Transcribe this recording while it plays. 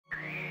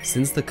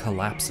Since the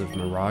collapse of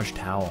Mirage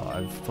Tower,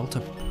 I've felt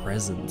a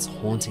presence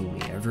haunting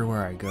me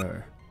everywhere I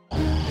go.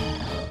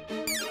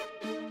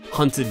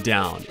 Hunted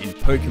down in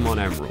Pokemon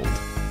Emerald.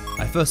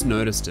 I first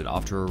noticed it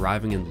after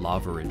arriving in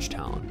Lava Ridge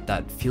Town,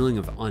 that feeling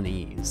of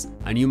unease.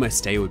 I knew my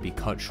stay would be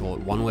cut short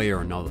one way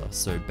or another,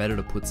 so better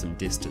to put some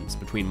distance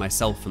between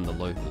myself and the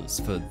locals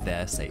for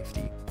their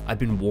safety. I'd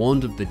been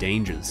warned of the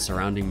dangers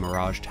surrounding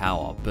Mirage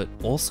Tower, but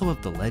also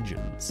of the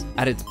legends.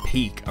 At its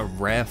peak, a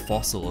rare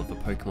fossil of a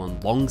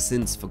Pokemon long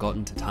since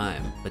forgotten to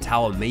time, the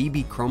tower may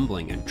be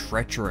crumbling and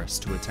treacherous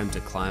to attempt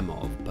to climb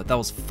of, but that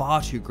was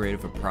far too great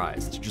of a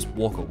prize to just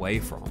walk away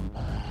from.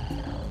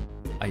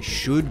 I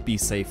should be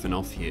safe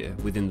enough here,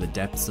 within the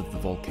depths of the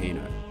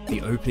volcano.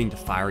 The opening to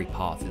Fiery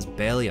Path is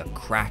barely a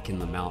crack in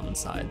the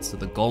mountainside, so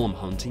the golem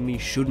hunting me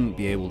shouldn't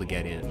be able to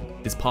get in.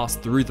 This pass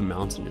through the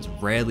mountain is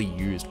rarely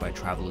used by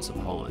travelers of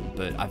Hoenn,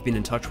 but I've been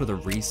in touch with a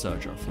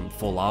researcher from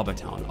Fall Arbor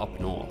Town up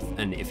north,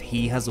 and if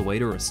he has a way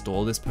to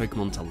restore this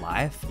Pokemon to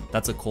life,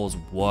 that's a cause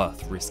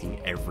worth risking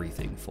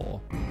everything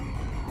for.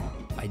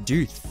 I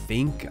do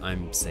think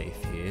I'm safe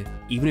here.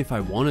 Even if I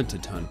wanted to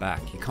turn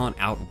back, you can't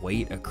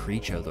outwait a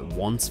creature that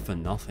wants for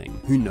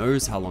nothing. Who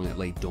knows how long it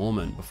lay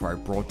dormant before I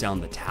brought down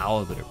the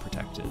tower that it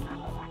protected.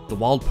 The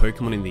wild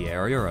Pokemon in the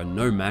area are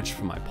no match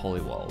for my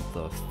Poliwhirl.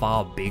 The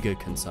far bigger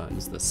concern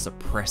is the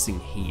suppressing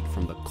heat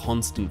from the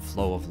constant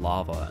flow of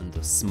lava and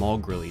the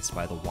smog released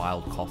by the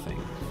wild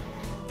coughing.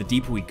 The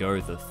deeper we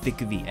go, the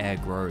thicker the air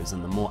grows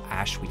and the more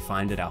ash we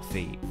find at our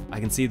feet. I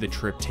can see the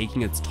trip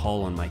taking its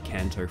toll on my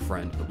Kanto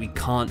friend, but we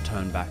can't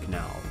turn back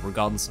now,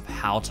 regardless of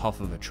how tough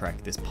of a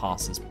trek this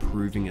pass is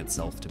proving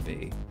itself to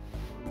be.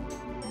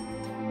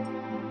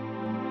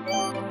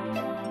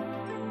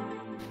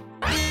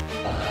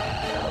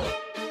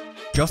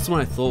 Just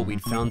when I thought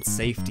we'd found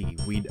safety,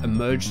 we'd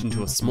emerged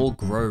into a small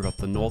grove up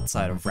the north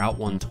side of Route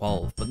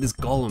 112, but this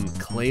golem,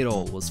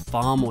 Claydol, was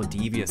far more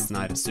devious than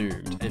I'd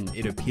assumed, and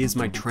it appears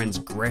my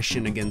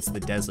transgression against the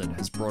desert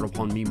has brought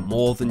upon me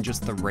more than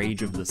just the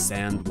rage of the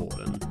Sand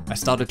Warden. I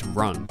started to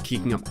run,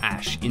 kicking up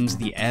ash into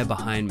the air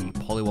behind me,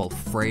 Poliwhirl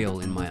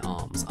frail in my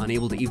arms,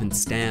 unable to even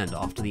stand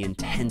after the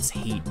intense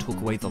heat took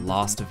away the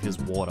last of his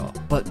water.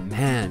 But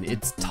man,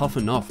 it's tough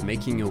enough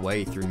making your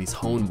way through these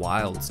Hoenn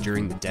wilds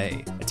during the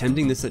day.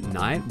 Attempting this at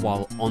night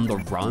while on the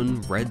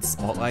run, red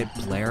spotlight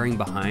blaring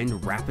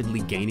behind,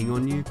 rapidly gaining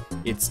on you,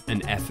 it's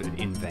an effort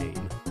in vain.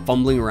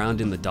 Fumbling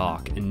around in the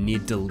dark and near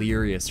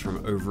delirious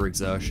from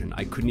overexertion,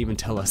 I couldn't even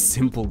tell a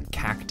simple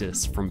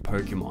cactus from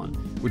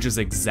Pokemon, which is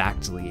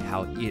exactly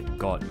how it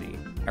got me.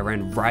 I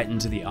ran right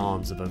into the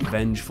arms of a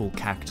vengeful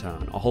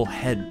Cacturne, a whole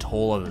head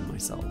taller than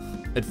myself.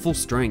 At full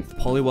strength,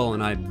 Poliwhirl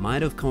and I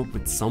might have come up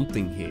with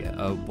something here,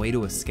 a way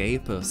to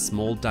escape, a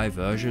small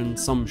diversion,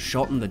 some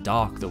shot in the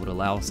dark that would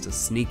allow us to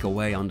sneak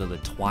away under the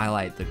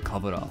twilight that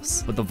covered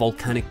us. But the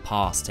volcanic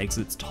pass takes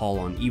its toll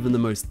on even the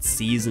most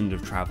seasoned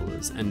of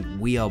travelers, and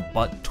we are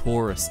but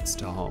tourists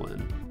to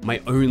Hoenn. My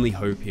only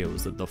hope here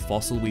was that the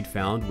fossil we'd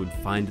found would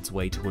find its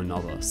way to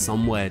another,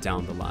 somewhere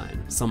down the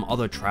line. Some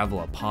other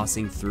traveler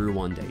passing through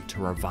one day to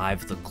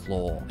revive the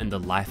claw and the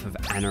life of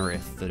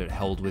Anorith that it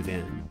held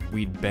within.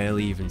 We'd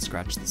barely even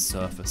scratched the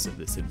surface of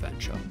this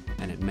adventure,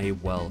 and it may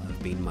well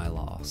have been my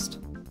last.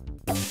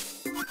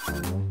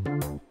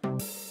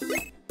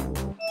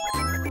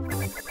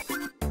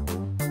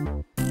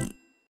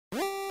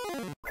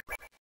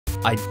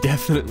 I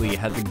definitely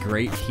had the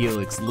great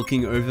Helix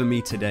looking over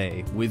me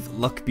today. With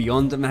luck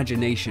beyond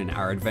imagination,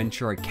 our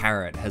adventurer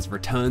Carrot has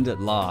returned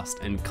at last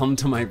and come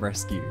to my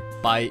rescue.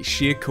 By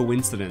sheer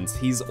coincidence,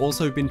 he's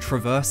also been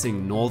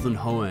traversing northern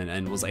Hoenn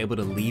and was able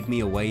to lead me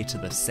away to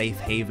the safe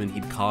haven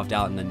he'd carved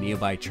out in a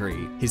nearby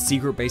tree. His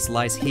secret base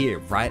lies here,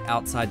 right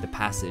outside the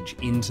passage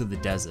into the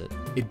desert.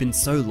 It'd been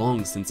so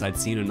long since I'd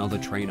seen another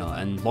trainer,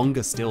 and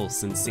longer still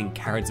since seeing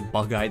Carrot's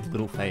bug-eyed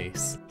little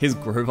face. His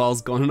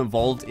Groval's gone and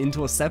evolved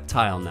into a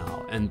Sceptile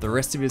now, and the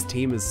rest of his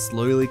team is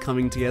slowly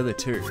coming together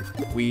too.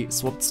 We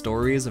swapped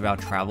stories of our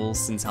travels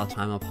since our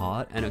time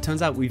apart, and it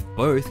turns out we've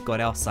both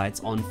got our sights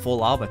on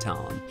Fall Arbor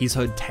Town. He's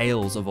heard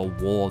tales of a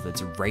war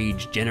that's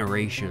raged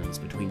generations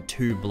between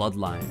two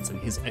bloodlines, and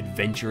his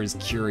adventurer's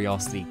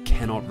curiosity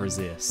cannot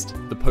resist.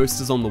 The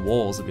posters on the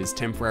walls of his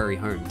temporary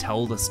home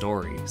tell the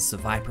story.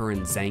 Seviper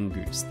and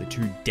Zangoose, the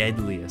two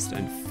deadliest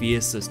and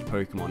fiercest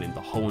Pokemon in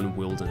the Hoenn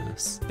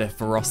wilderness. Their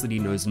ferocity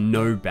knows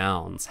no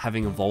bounds,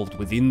 having evolved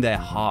within their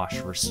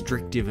harsh,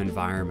 restrictive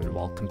environment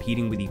while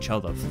competing with each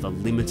other for the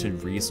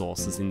limited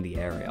resources in the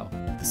area.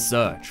 The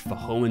search for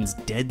Hoenn's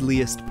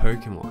deadliest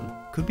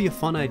Pokemon could be a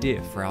fun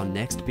idea for our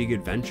next big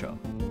adventure.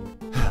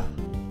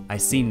 I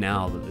see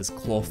now that this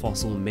claw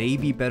fossil may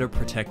be better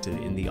protected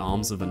in the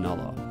arms of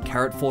another.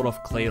 Carrot fought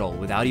off Claydol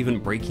without even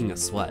breaking a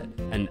sweat,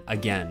 and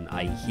again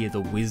I hear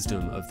the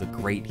wisdom of the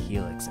great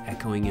Helix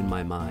echoing in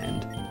my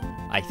mind.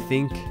 I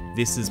think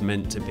this is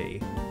meant to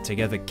be.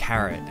 Together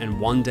Carrot and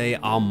one day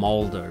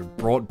Armaldo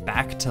brought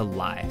back to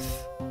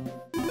life.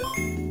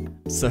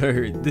 So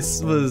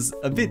this was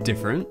a bit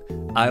different.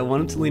 I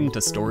wanted to lean into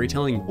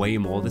storytelling way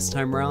more this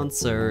time around,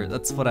 so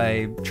that's what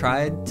I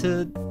tried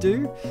to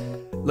do.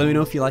 Let me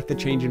know if you like the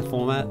change in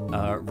format.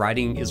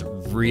 Writing is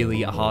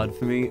really hard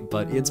for me,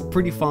 but it's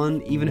pretty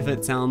fun, even if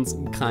it sounds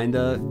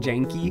kinda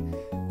janky.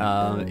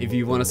 If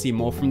you want to see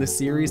more from this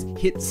series,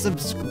 hit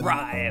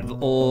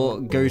subscribe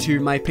or go to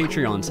my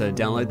Patreon to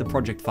download the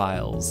project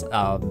files,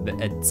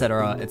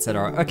 etc,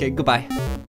 etc. Okay, goodbye.